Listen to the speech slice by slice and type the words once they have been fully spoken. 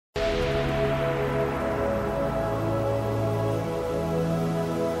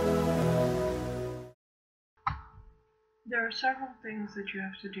There are several things that you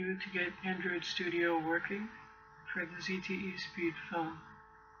have to do to get Android Studio working for the ZTE Speed phone.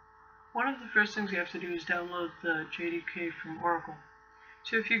 One of the first things you have to do is download the JDK from Oracle.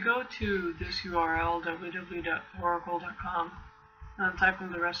 So if you go to this URL, www.oracle.com, and type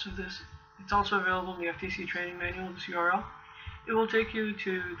in the rest of this, it's also available in the FTC training manual, this URL. It will take you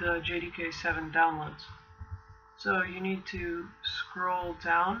to the JDK 7 downloads. So you need to scroll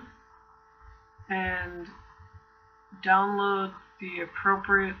down and download the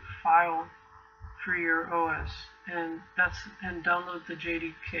appropriate file for your OS, and download the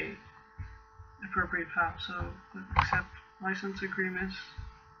JDK appropriate file. So click accept license agreements,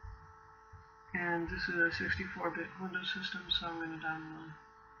 and this is a 64-bit Windows system, so I'm going to download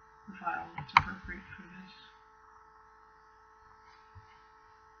the file that's appropriate for this.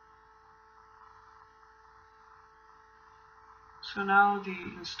 So now the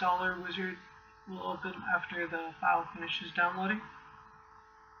installer wizard will open after the file finishes downloading.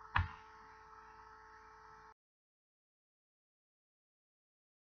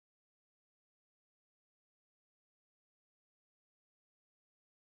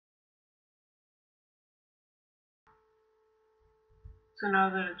 So now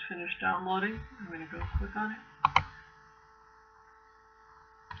that it's finished downloading, I'm going to go click on it.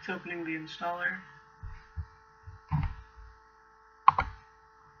 It's opening the installer.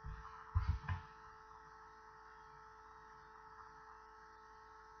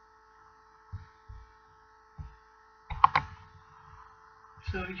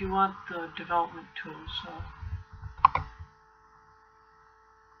 So you want the development tools. So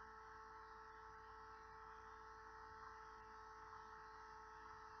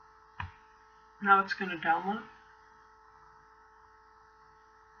now it's going to download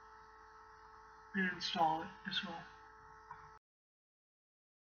and install it as well.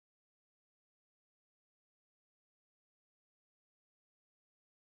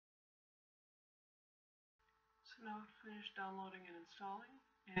 So now it's finished downloading and installing,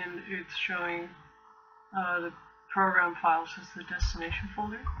 and it's showing the program files as the destination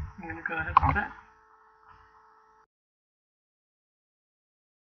folder. I'm going to go ahead with that.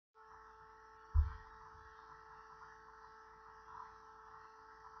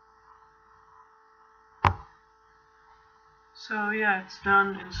 So yeah, it's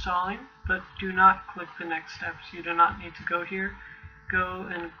done installing, but do not click the next steps. You do not need to go here. Go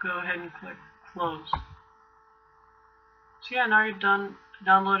ahead and click close. So yeah, now you're done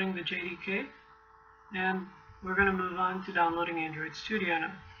downloading the JDK, and we're going to move on to downloading Android Studio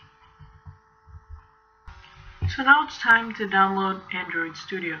now. So now it's time to download Android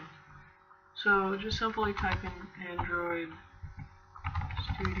Studio. So just simply type in Android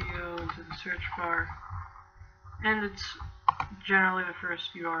Studio into the search bar, and it's generally the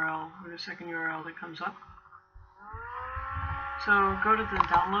first URL or the second URL that comes up. So go to the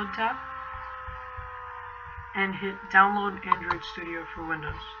Download tab and hit Download Android Studio for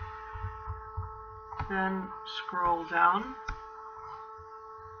Windows. Then scroll down,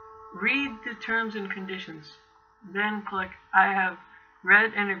 read the terms and conditions, then click I have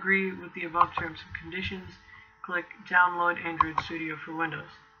read and agree with the above terms and conditions. Click Download Android Studio for Windows.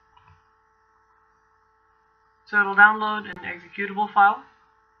 So it'll download an executable file.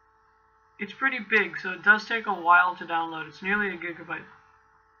 It's pretty big, so it does take a while to download. It's nearly a gigabyte.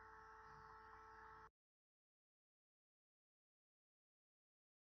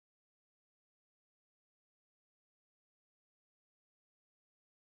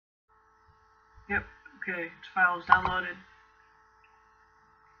 Yep, okay, its file is downloaded.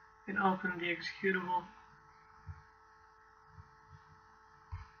 You can open the executable.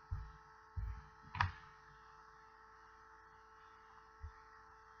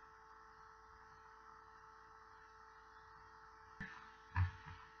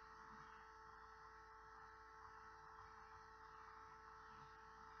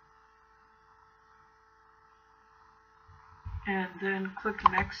 And then click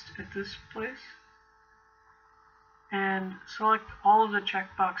Next at this place. And select all of the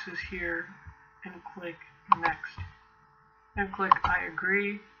checkboxes here and click Next. And click I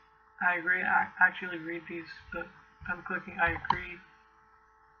agree. I agree. I actually read these, but I'm clicking I agree.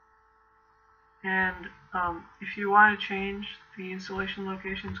 And if you want to change the installation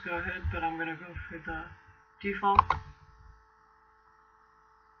locations, go ahead, but I'm going to go for the default.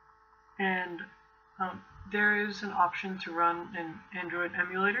 And there is an option to run an Android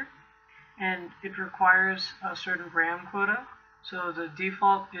emulator, and it requires a certain RAM quota. So the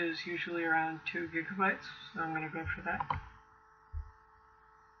default is usually around 2 gigabytes, so I'm going to go for that.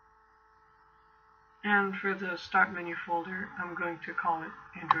 And for the Start Menu folder, I'm going to call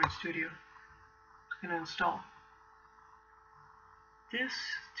it Android Studio. It's going to install. This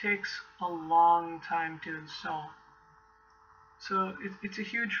takes a long time to install. So it's a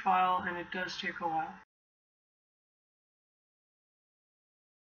huge file and it does take a while.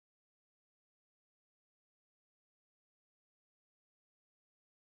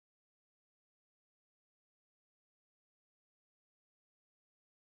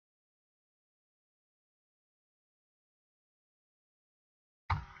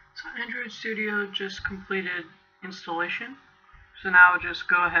 So Android Studio just completed installation. So now just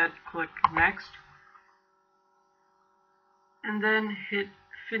go ahead, click Next, and then hit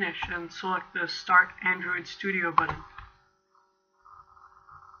Finish and select the Start Android Studio button.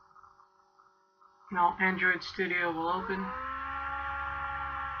 Now Android Studio will open.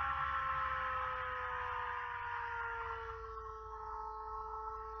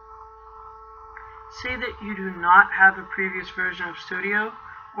 Say that you do not have a previous version of Studio,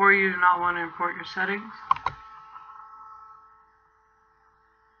 or you do not want to import your settings.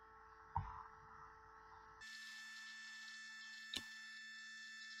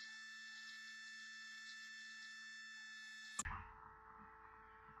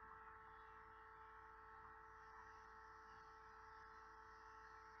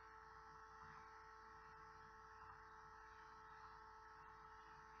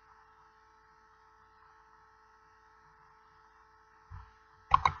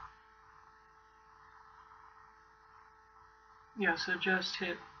 Yeah, so just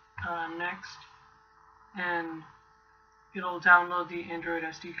hit Next, and it'll download the Android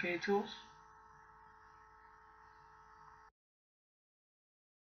SDK tools.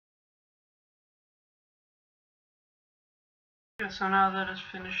 Yeah, so now that it's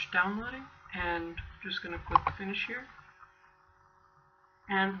finished downloading, and just going to click Finish here.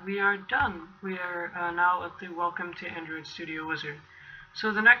 And we are done. We are now at the Welcome to Android Studio wizard.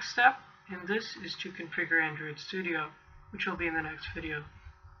 So the next step in this is to configure Android Studio, which will be in the next video.